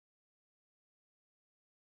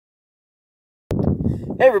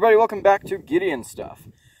Hey everybody, welcome back to Gideon Stuff.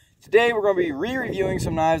 Today we're going to be re-reviewing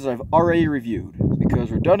some knives that I've already reviewed,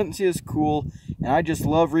 because redundancy is cool, and I just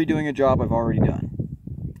love redoing a job I've already done.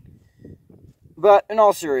 But in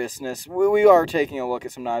all seriousness, we are taking a look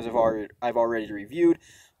at some knives I've already reviewed,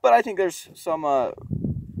 but I think there's some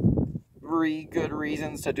good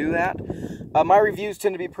reasons to do that. My reviews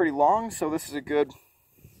tend to be pretty long, so this is a good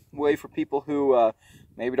way for people who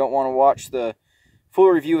maybe don't want to watch the full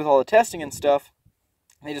review with all the testing and stuff.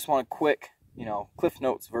 They just want a quick, Cliff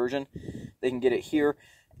Notes version. They can get it here.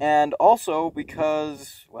 And also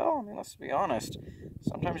because, well, let's be honest,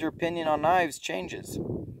 sometimes your opinion on knives changes.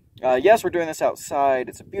 Yes, we're doing this outside.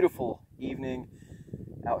 It's a beautiful evening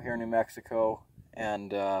out here in New Mexico.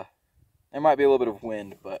 And there might be a little bit of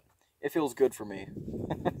wind, but it feels good for me.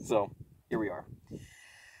 So, here we are.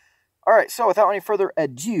 Alright, so without any further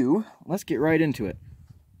ado, let's get right into it.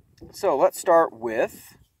 So, let's start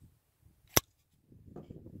with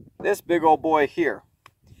this big old boy here.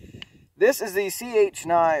 This is the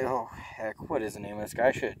CH9, oh heck, what is the name of this guy?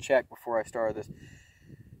 I should have checked before I started this.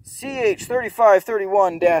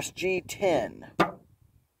 CH3531-G10.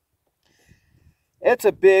 It's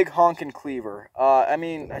a big honkin' cleaver. I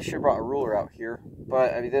should have brought a ruler out here,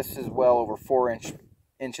 but this is well over 4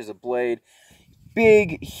 inches of blade.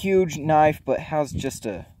 Big, huge knife, but has just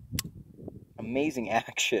a amazing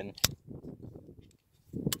action.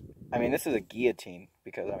 This is a guillotine,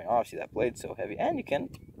 because, obviously that blade's so heavy. And you can,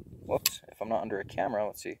 whoops, if I'm not under a camera,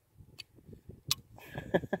 let's see.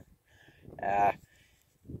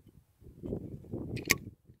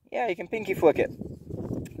 Yeah, you can pinky flick it.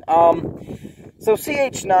 So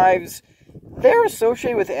CH knives, they're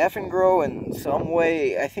associated with F&Grow in some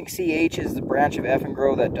way. I think CH is the branch of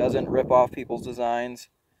F&Grow that doesn't rip off people's designs.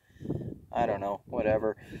 I don't know,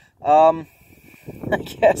 whatever. I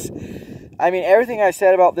guess, everything I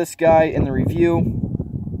said about this guy in the review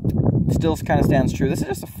still kind of stands true. This is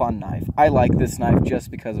just a fun knife. I like this knife just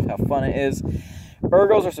because of how fun it is.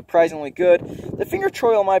 Ergos are surprisingly good. The finger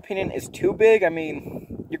choil, in my opinion, is too big.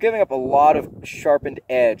 You're giving up a lot of sharpened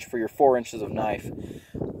edge for your 4 inches of knife.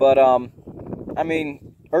 But,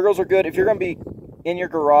 ergos are good. If you're going to be in your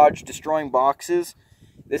garage destroying boxes,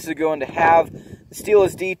 this is a good one to have. The steel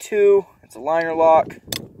is D2. It's a liner lock.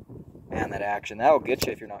 Man, that action. That'll get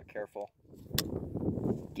you if you're not careful.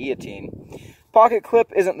 Guillotine. Pocket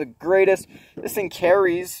clip isn't the greatest. This thing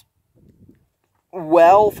carries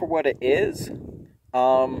well for what it is.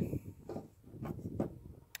 A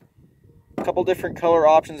couple different color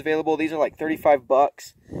options available. These are like 35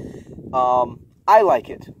 bucks. I like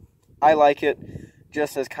it. I like it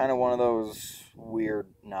just as kind of one of those weird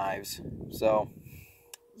knives. So,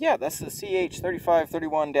 yeah, that's the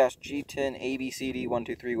CH3531-G10 ABCD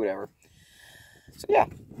 123 whatever. So, yeah.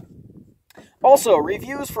 Also,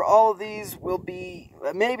 reviews for all of these will be,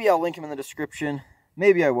 maybe I'll link them in the description.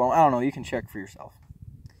 Maybe I won't. I don't know. You can check for yourself.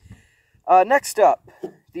 Next up,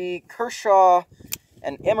 the Kershaw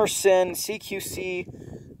and Emerson CQC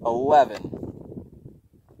 11.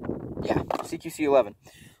 Yeah, CQC 11.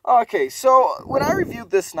 Okay, so when I reviewed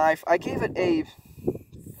this knife, I gave it a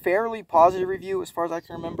fairly positive review as far as I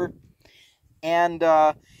can remember. And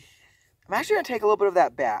I'm actually going to take a little bit of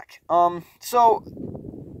that back.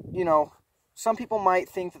 Some people might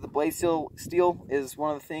think that the blade steel is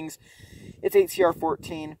one of the things. It's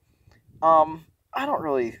 8CR14. I don't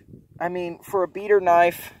really, for a beater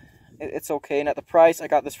knife, it's okay. And at the price, I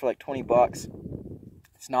got this for like 20 bucks.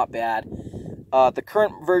 It's not bad. The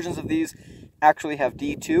current versions of these actually have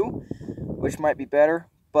D2, which might be better.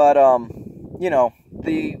 But,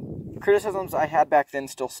 the criticisms I had back then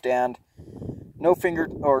still stand. No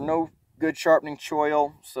good sharpening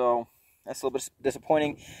choil, so that's a little bit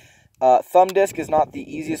disappointing. Thumb disc is not the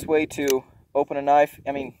easiest way to open a knife.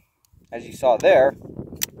 As you saw there,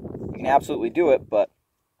 you can absolutely do it, but,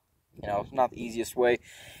 it's not the easiest way.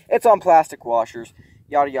 It's on plastic washers,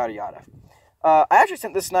 yada, yada, yada. I actually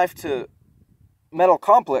sent this knife to Metal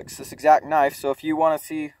Complex, this exact knife, so if you want to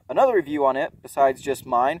see another review on it, besides just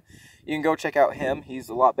mine, you can go check out him. He's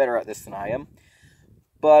a lot better at this than I am.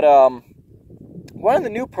 But, one of the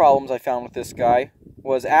new problems I found with this guy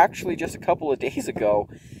was actually just a couple of days ago.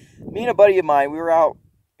 Me and a buddy of mine, we were out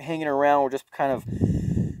hanging around, we're just kind of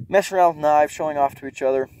messing around with knives, showing off to each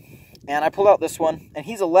other, and I pulled out this one, and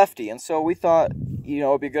he's a lefty, and so we thought,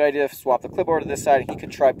 it'd be a good idea to swap the clip over to this side, and he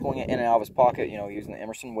could try pulling it in and out of his pocket, using the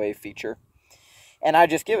Emerson Wave feature, and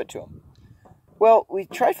I'd just give it to him. Well, we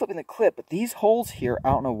tried flipping the clip, but these holes here, I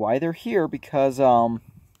don't know why they're here, because, you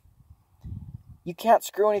can't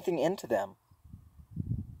screw anything into them.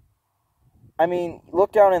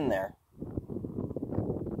 Look down in there.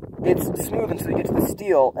 it's smooth until you get to the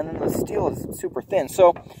steel, and then the steel is super thin.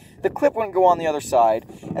 So the clip wouldn't go on the other side,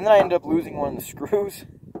 and then I ended up losing one of the screws.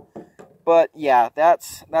 But yeah,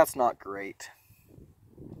 that's not great.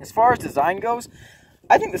 As far as design goes,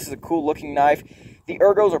 I think this is a cool looking knife. The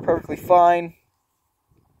ergos are perfectly fine.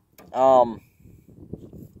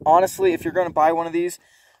 Honestly, if you're going to buy one of these,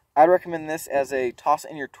 I'd recommend this as a toss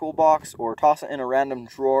it in your toolbox or toss it in a random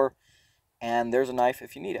drawer, and there's a knife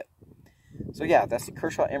if you need it. So yeah, that's the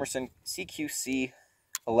Kershaw Emerson CQC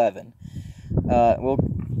 11. We'll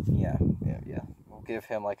give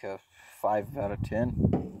him like a 5 out of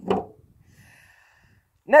 10.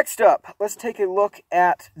 Next up, let's take a look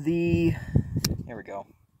at the, here we go,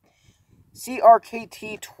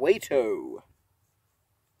 CRKT Tueto.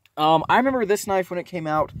 I remember this knife when it came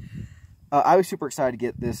out. I was super excited to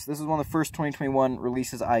get this. This is one of the first 2021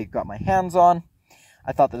 releases I got my hands on.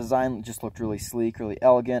 I thought the design just looked really sleek, really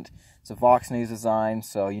elegant. It's a Voxnays design,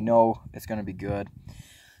 so you know it's going to be good.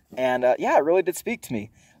 And yeah, it really did speak to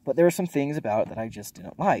me. But there were some things about it that I just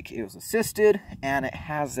didn't like. It was assisted, and it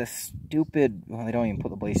has this stupid, well, they don't even put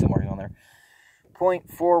the blade steel marking on there,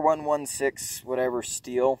 0.4116 whatever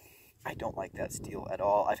steel. I don't like that steel at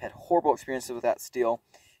all. I've had horrible experiences with that steel.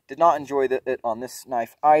 Did not enjoy it on this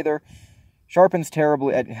knife either. Sharpens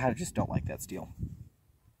terribly. I just don't like that steel.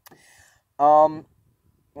 The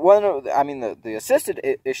assisted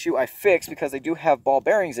issue I fixed because they do have ball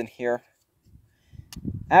bearings in here.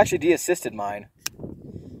 I actually de-assisted mine,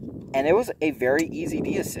 and it was a very easy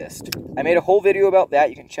de-assist. I made a whole video about that.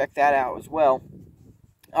 You can check that out as well.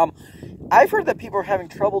 I've heard that people are having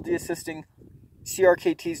trouble de-assisting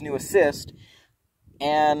CRKT's new assist,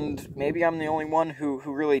 and maybe I'm the only one who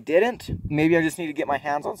really didn't. Maybe I just need to get my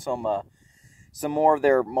hands on some more of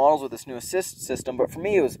their models with this new assist system. But for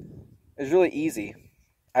me, it was really easy.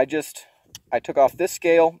 I took off this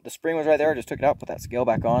scale. The spring was right there. I just took it out, put that scale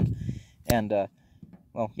back on, and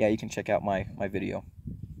well, yeah, you can check out my video.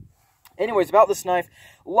 Anyways, about this knife,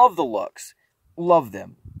 love the looks. Love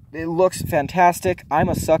them. It looks fantastic. I'm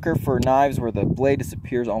a sucker for knives where the blade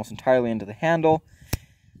disappears almost entirely into the handle.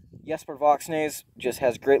 Jesper Voxnays just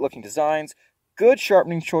has great looking designs. Good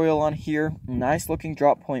sharpening choil on here. Nice looking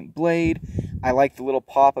drop point blade. I like the little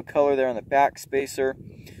pop of color there on the back spacer.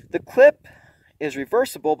 The clip is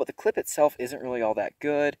reversible, but the clip itself isn't really all that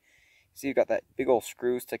good. See, you've got that big old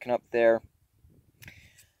screw sticking up there.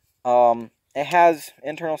 It has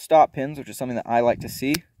internal stop pins, which is something that I like to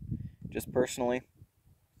see, just personally.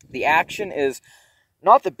 The action is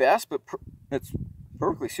not the best, but it's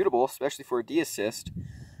perfectly suitable, especially for a de-assist.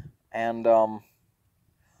 And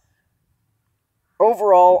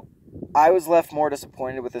overall, I was left more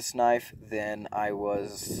disappointed with this knife than I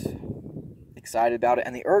was excited about it.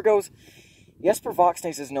 And the ergos, Jesper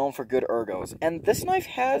Voxnays is known for good ergos, and this knife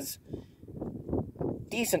has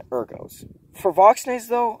decent ergos. For Voxnays,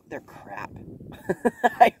 though, they're crap.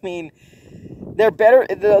 I mean, they're better.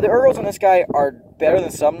 The ergos on this guy are better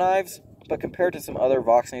than some knives, but compared to some other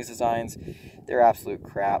Voxnays designs, they're absolute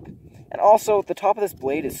crap. And also, the top of this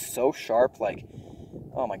blade is so sharp, like,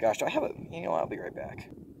 oh my gosh, do I have a, you know what, I'll be right back.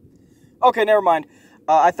 Okay, never mind.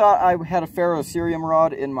 I thought I had a ferrocerium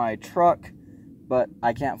rod in my truck, but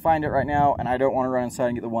I can't find it right now, and I don't want to run inside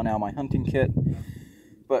and get the one out of my hunting kit.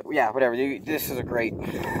 But yeah, whatever. This is a great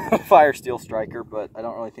fire steel striker, but I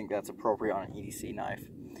don't really think that's appropriate on an EDC knife.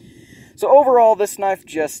 So overall, this knife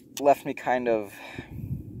just left me kind of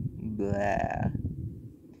blah.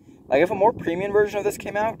 Like, if a more premium version of this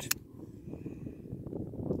came out,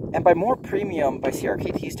 and by more premium, by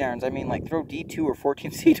CRKT standards, I mean like throw D2 or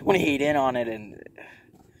 14C28 in on it and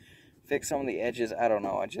fix some of the edges. I don't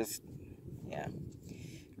know. Yeah.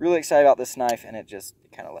 Really excited about this knife, and it just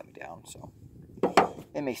kind of let me down, so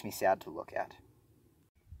it makes me sad to look at.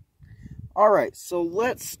 Alright, so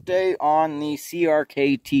let's stay on the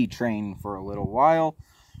CRKT train for a little while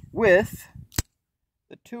with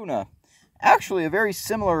the Tuna. Actually, a very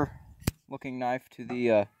similar looking knife to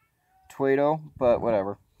the Tueto, but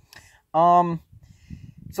whatever. So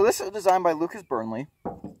this is designed by Lucas Burnley,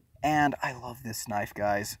 and I love this knife,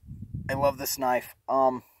 guys. I love this knife.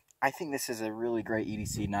 I think this is a really great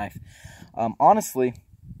EDC knife. Honestly,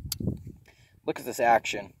 look at this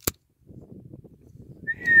action.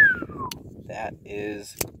 That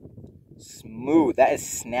is smooth. That is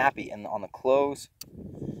snappy and on the close.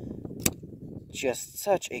 Just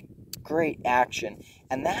such a great action.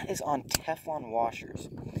 And that is on Teflon washers.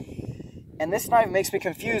 And this knife makes me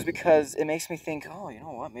confused because it makes me think, oh, you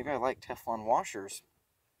know what? Maybe I like Teflon washers.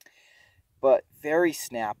 But very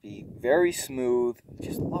snappy, very smooth.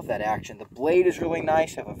 Just love that action. The blade is really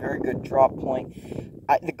nice. Have a very good drop point.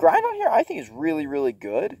 The grind on here, I think, is really, really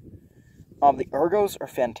good. The ergos are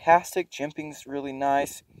fantastic. Jimping's really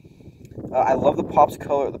nice. I love the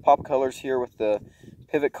pop colors here with the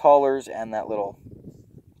pivot collars and that little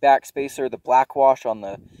back spacer. The black wash on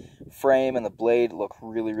the frame and the blade look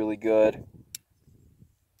really, really good.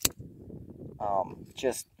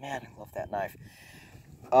 Man, I love that knife.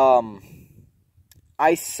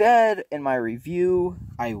 I said in my review,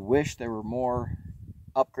 I wish there were more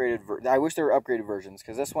upgraded. I wish there were upgraded versions,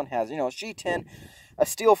 because this one has, G10, a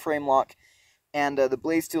steel frame lock, and the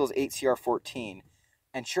blade steel is 8CR14.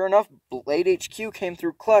 And sure enough, Blade HQ came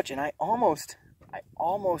through clutch, and I almost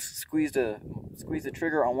squeezed the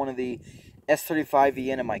trigger on one of the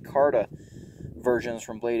S35VN and micarta versions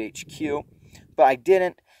from Blade HQ, but I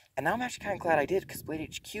didn't. And now I'm actually kind of glad I did, because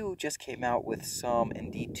Blade HQ just came out with some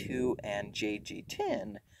in D2 and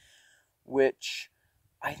JG10, which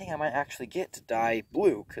I think I might actually get to dye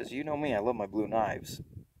blue, because you know me, I love my blue knives.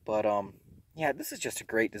 But, yeah, this is just a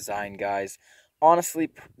great design, guys. Honestly,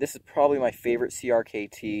 this is probably my favorite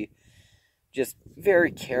CRKT. Just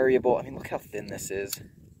very carryable. I mean, look how thin this is.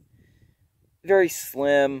 Very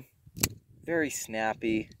slim, very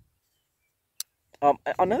snappy.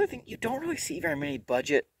 Another thing, you don't really see very many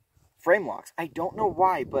budget frame locks. I don't know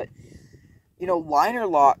why, but, liner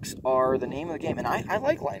locks are the name of the game. And I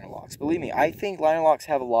like liner locks, believe me. I think liner locks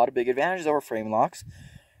have a lot of big advantages over frame locks.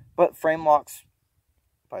 But frame locks,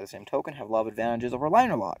 by the same token, have a lot of advantages over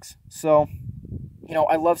liner locks. So,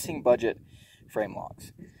 I love seeing budget frame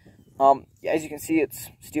locks. As you can see, it's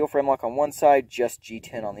steel frame lock on one side, just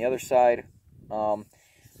G10 on the other side.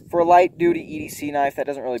 For a light-duty EDC knife, that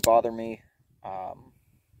doesn't really bother me.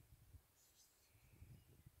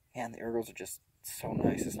 Man, the ergos are just so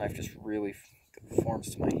nice. This knife just really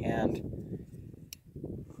forms to my hand.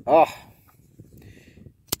 Oh.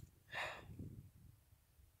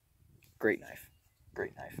 Great knife.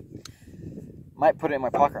 Great knife. Might put it in my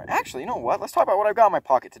pocket. Actually, you know what? Let's talk about what I've got in my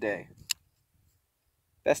pocket today.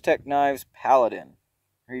 Best Tech Knives Paladin.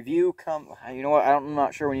 Review you know what? I'm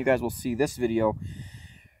not sure when you guys will see this video.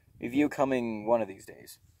 Review coming one of these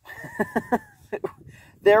days.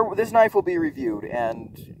 This knife will be reviewed,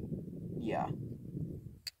 and yeah,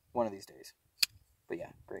 one of these days. But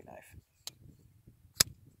yeah, great knife.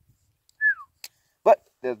 But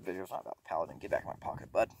the video's not about the Paladin. Get back in my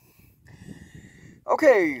pocket, bud.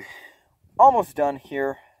 Okay, almost done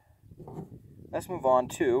here. Let's move on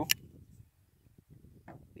to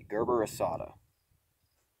the Gerber Asada.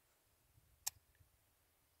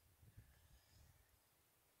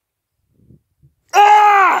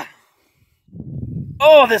 Ah!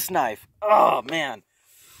 Oh, this knife. Oh, man.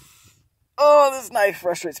 Oh, this knife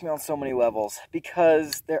frustrates me on so many levels,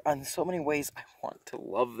 because there are so many ways I want to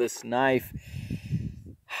love this knife.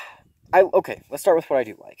 Okay, let's start with what I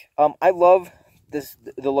do like. I love the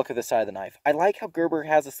look of the side of the knife. I like how Gerber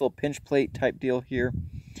has this little pinch plate type deal here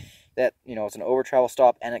that, it's an over travel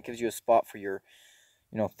stop, and it gives you a spot for your,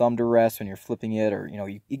 thumb to rest when you're flipping it, or,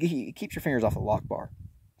 you keep your fingers off the lock bar.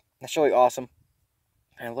 That's really awesome.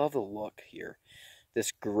 I love the look here.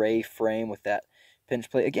 This gray frame with that pinch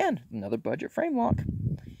plate. Again, another budget frame lock.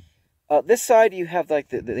 This side, you have like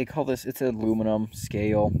they call this, it's an aluminum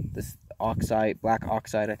scale. This oxide, black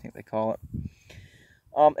oxide, I think they call it.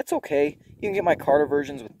 It's okay. You can get my micarta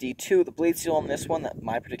versions with D2. The blade steel on this one,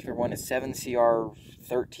 my particular one, is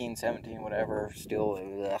 7CR13, 17, whatever. Still,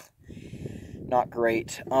 ugh, not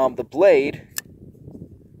great. The blade,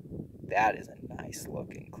 that is a nice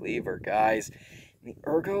looking cleaver, guys. The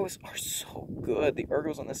ergos are so good. The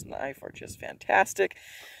ergos on this knife are just fantastic.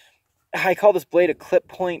 I call this blade a clip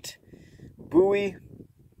point buoy,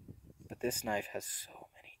 but this knife has so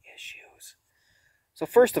many issues. So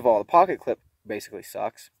first of all, the pocket clip basically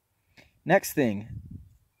sucks. Next thing,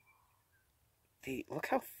 look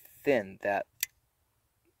how thin that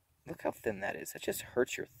is. That just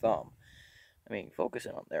hurts your thumb. I mean, focus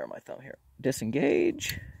in on there on my thumb here.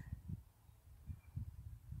 Disengage.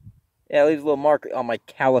 Yeah, it leaves a little mark on my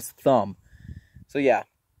calloused thumb. So yeah.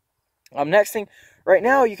 Next thing, right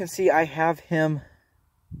now you can see I have him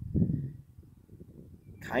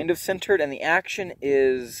kind of centered, and the action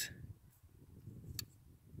is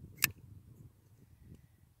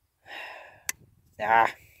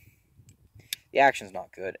the action's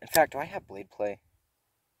not good. In fact, do I have blade play?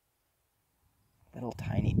 A little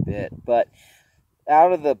tiny bit, but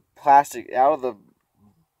out of the plastic, out of the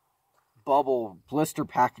bubble, blister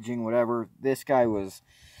packaging, whatever, this guy was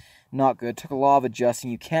not good. Took a lot of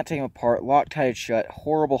adjusting. You can't take him apart. Loctite shut.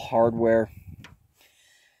 Horrible hardware.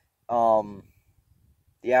 The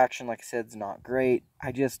action, like I said, is not great.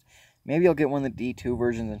 Maybe I'll get one of the D2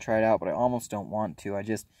 versions and try it out, but I almost don't want to.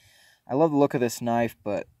 I love the look of this knife,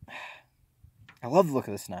 but I love the look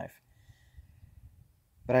of this knife.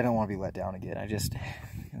 But I don't want to be let down again.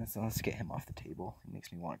 Let's get him off the table. It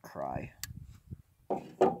makes me want to cry. A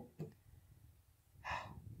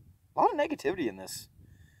lot of negativity in this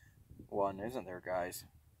one, isn't there, guys?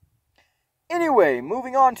 Anyway,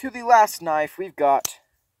 moving on to the last knife, we've got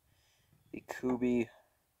the Kubey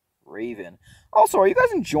Raven. Also, are you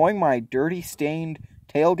guys enjoying my dirty, stained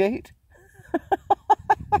tailgate?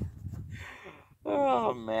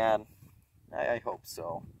 Oh, man. I hope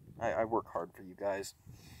so. I work hard for you guys.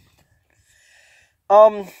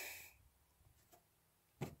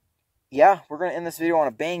 Yeah, we're going to end this video on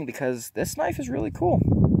a bang because this knife is really cool.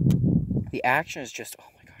 The action is just, oh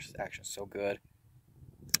my gosh, this action is so good.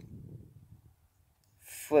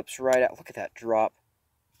 Flips right out. Look at that drop.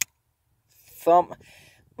 Thumb.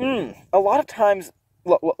 A lot of times,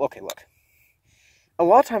 look. A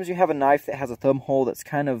lot of times you have a knife that has a thumb hole that's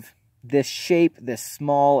kind of this shape, this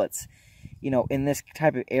small. It's, you know, in this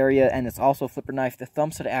type of area, and it's also a flipper knife. The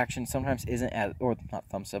thumb stud action sometimes isn't as, or not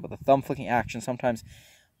thumb stud, but the thumb flicking action sometimes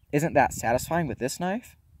isn't that satisfying with this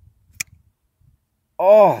knife.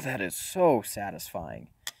 Oh, that is so satisfying.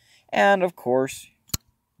 And of course,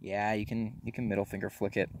 yeah, you can middle finger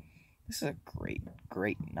flick it. This is a great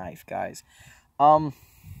knife, guys.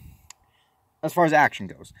 As far as action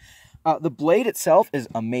goes, the blade itself is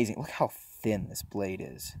amazing. Look how thin this blade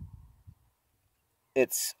is.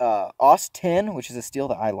 It's Aus 10, which is a steel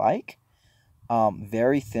that I like.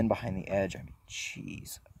 Very thin behind the edge. I mean,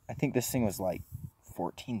 jeez. I think this thing was like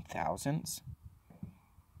 14 thousandths.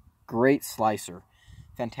 Great slicer.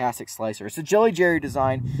 Fantastic slicer. It's a Jelly Jerry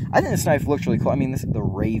design. I think this knife looks really cool. I mean, the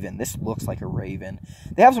Raven. This looks like a Raven.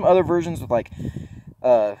 They have some other versions with like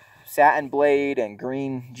satin blade and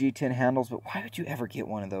green G10 handles, but why would you ever get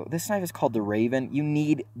one of those? This knife is called the Raven. You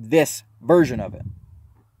need this version of it.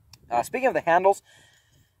 Speaking of the handles,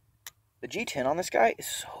 the G10 on this guy is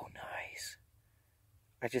so nice.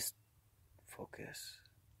 I just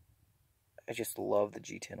love the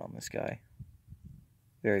G10 on this guy.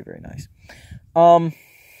 Very, very nice.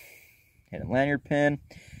 Hidden lanyard pin,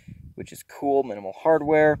 which is cool. Minimal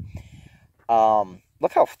hardware.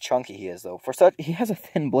 Look how chunky he is, though. He has a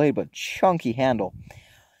thin blade, but chunky handle.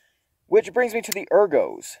 Which brings me to the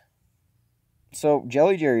ergos. So,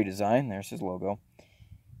 Jelly Jerry design. There's his logo.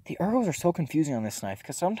 The ergos are so confusing on this knife,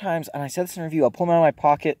 because sometimes, and I said this in a review, I'll pull him out of my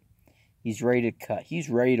pocket, he's ready to cut. He's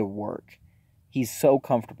ready to work. He's so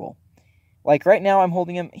comfortable. Like, right now, I'm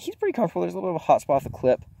holding him. He's pretty comfortable. There's a little bit of a hot spot off the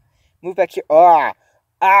clip. Move back here.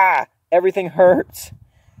 Everything hurts.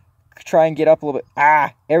 Try and get up a little bit.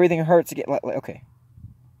 Everything hurts to get, okay.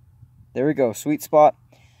 There we go. Sweet spot.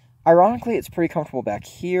 Ironically, it's pretty comfortable back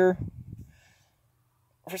here.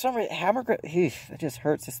 For some reason, hammer grip, it just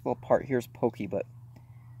hurts. This little part here is pokey, but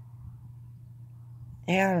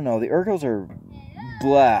yeah, I don't know. The ergos are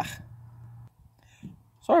blah.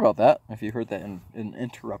 Sorry about that, if you heard that in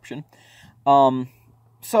interruption.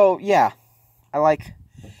 So, yeah. The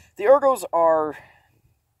ergos are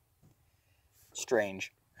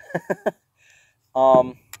strange.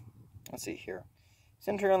 Let's see here.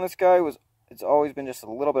 Centering on this guy it's always been just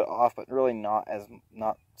a little bit off, but really not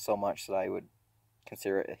so much that I would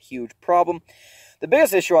consider it a huge problem. The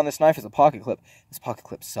biggest issue on this knife is the pocket clip. This pocket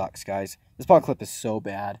clip sucks, guys. This pocket clip is so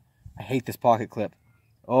bad. I hate this pocket clip.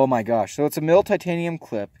 Oh my gosh. So it's a milled titanium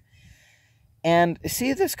clip. And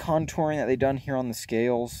see this contouring that they've done here on the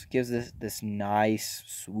scales? Gives this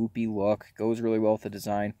nice, swoopy look. Goes really well with the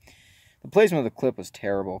design. The placement of the clip was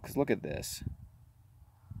terrible, because look at this.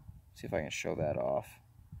 See if I can show that off.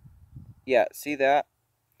 Yeah, see that?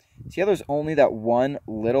 See how there's only that one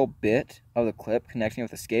little bit of the clip connecting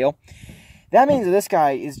with the scale? That means that this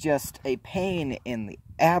guy is just a pain in the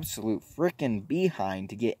absolute frickin'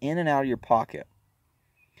 behind to get in and out of your pocket.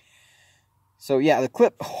 So yeah, the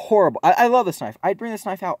clip, horrible. I love this knife. I'd bring this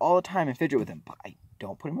knife out all the time and fidget with him, but I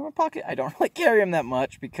don't put him in my pocket. I don't really carry him that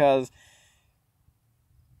much because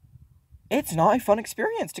it's not a fun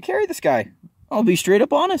experience to carry this guy. I'll be straight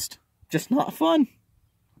up honest. Just not fun.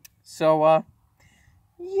 So,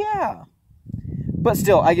 yeah. But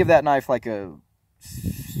still, I give that knife like a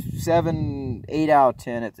 7, 8 out of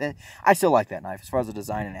 10. I still like that knife as far as the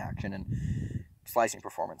design and action and slicing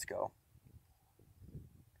performance go.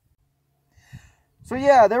 So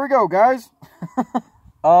yeah, there we go, guys.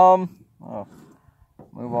 Move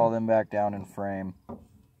all them back down in frame.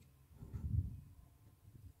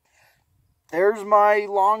 There's my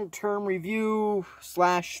long-term review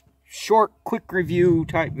 / short, quick review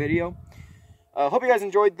type video. Hope you guys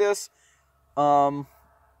enjoyed this. Let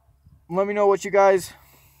me know what you guys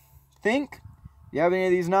think. Do you have any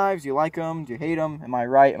of these knives? Do you like them? Do you hate them? Am I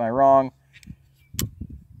right? Am I wrong?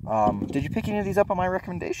 Did you pick any of these up on my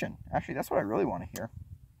recommendation? Actually, that's what I really want to hear.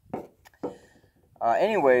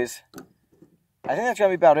 Anyways, I think that's gonna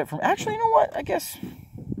be about it from. Actually, you know what? I guess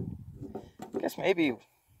maybe.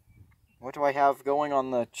 What do I have going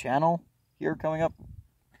on the channel here coming up?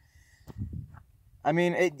 I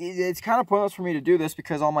mean, it's kind of pointless for me to do this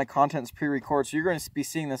because all my content's pre-recorded, so you're going to be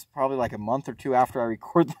seeing this probably like a month or two after I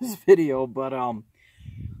record this video, but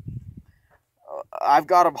I've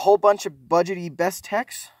got a whole bunch of budgety best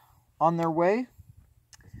techs on their way.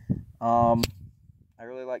 I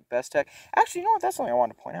really like best tech. Actually, you know what? That's something I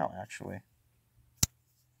wanted to point out, actually.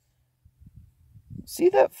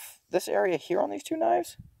 See this area here on these two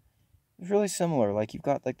knives? It's really similar. Like, you've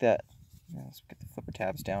got like that. Let's get the flipper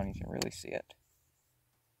tabs down. You can really see it.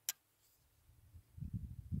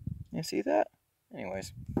 You see that?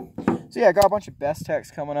 Anyways. So yeah, I got a bunch of best techs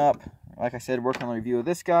coming up. Like I said, working on the review of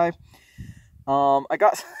this guy. I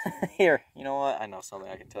got here. You know what? I know something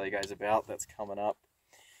I can tell you guys about that's coming up.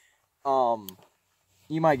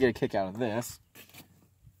 You might get a kick out of this.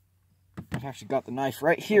 I've actually got the knife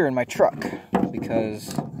right here in my truck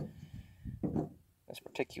because this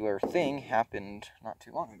particular thing happened not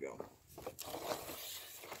too long ago.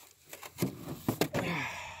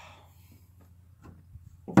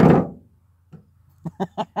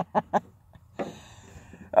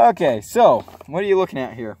 Okay, so what are you looking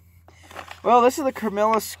at here? Well, this is the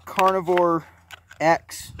Camillus Carnivore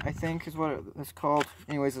X, I think is what it's called.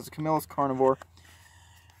 Anyways, it's a Camillus Carnivore.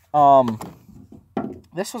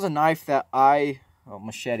 This was a knife that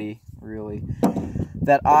machete, really,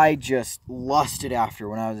 that I just lusted after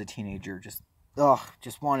when I was a teenager. Just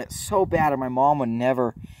wanted it so bad, and my mom would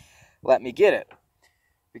never let me get it.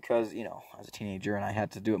 Because, you know, I was a teenager and I had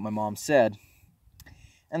to do what my mom said.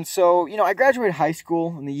 And so, you know, I graduated high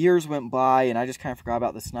school and the years went by and I just kind of forgot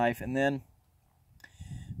about this knife. And then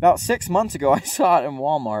about 6 months ago, I saw it in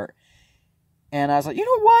Walmart. And I was like, you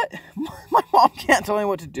know what? My mom can't tell me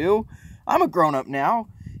what to do. I'm a grown-up now.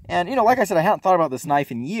 And, you know, like I said, I hadn't thought about this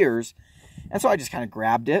knife in years. And so I just kind of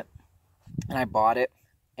grabbed it and I bought it.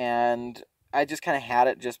 And I just kind of had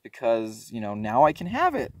it just because, you know, now I can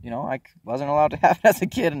have it. You know, I wasn't allowed to have it as a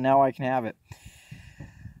kid, and now I can have it.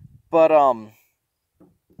 But,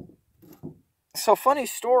 so funny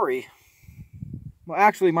story. Well,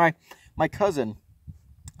 actually, my cousin,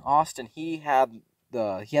 Austin, he had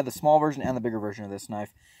the small version and the bigger version of this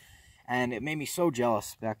knife. And it made me so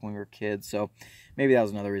jealous back when we were kids. So maybe that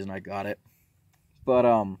was another reason I got it. But,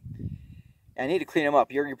 I need to clean him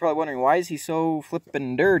up. You're probably wondering, why is he so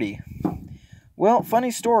flippin' dirty? Well, funny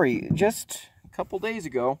story, just a couple days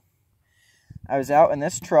ago, I was out in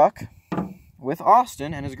this truck with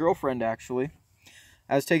Austin and his girlfriend, actually.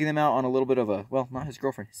 I was taking them out on a little bit of a, well, not his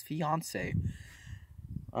girlfriend, his fiance.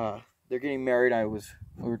 They're getting married. We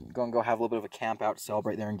were going to go have a little bit of a camp out to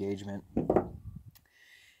celebrate their engagement.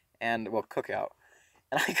 And, well, cookout.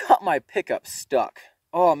 And I got my pickup stuck.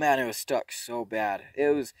 Oh, man, it was stuck so bad. It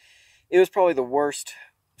was probably the worst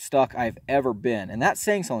stuck I've ever been. And that's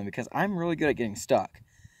saying something because I'm really good at getting stuck.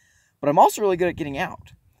 But I'm also really good at getting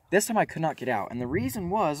out. This time I could not get out. And the reason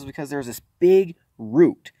was because there was this big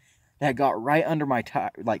root that got right under my tire,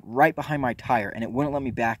 like right behind my tire, and it wouldn't let me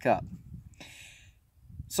back up.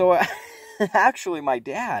 So actually my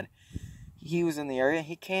dad, he was in the area.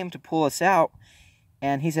 He came to pull us out.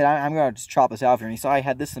 And he said, I'm going to just chop this out here. And he saw I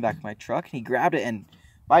had this in the back of my truck. And he grabbed it. And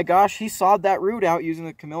my gosh, he sawed that root out using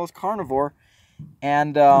the Camillus Carnivore.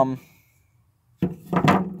 And, you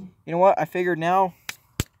know what? I figured now,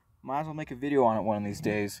 might as well make a video on it one of these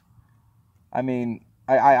days. I mean,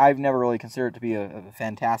 I've never really considered it to be a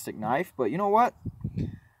fantastic knife. But you know what?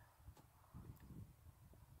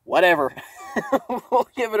 Whatever. We'll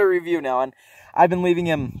give it a review now. And I've been leaving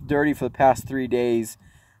him dirty for the past 3 days.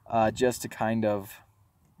 Just to kind of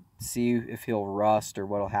see if he'll rust or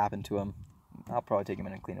what'll happen to him. I'll probably take him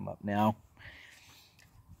in and clean him up now.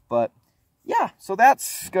 But, yeah, so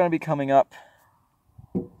that's going to be coming up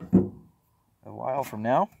a while from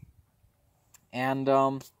now. And,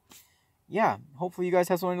 yeah, hopefully you guys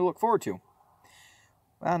have something to look forward to.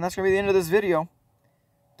 Well, and that's going to be the end of this video.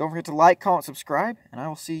 Don't forget to like, comment, subscribe, and I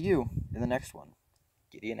will see you in the next one.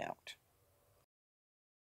 Gideon out.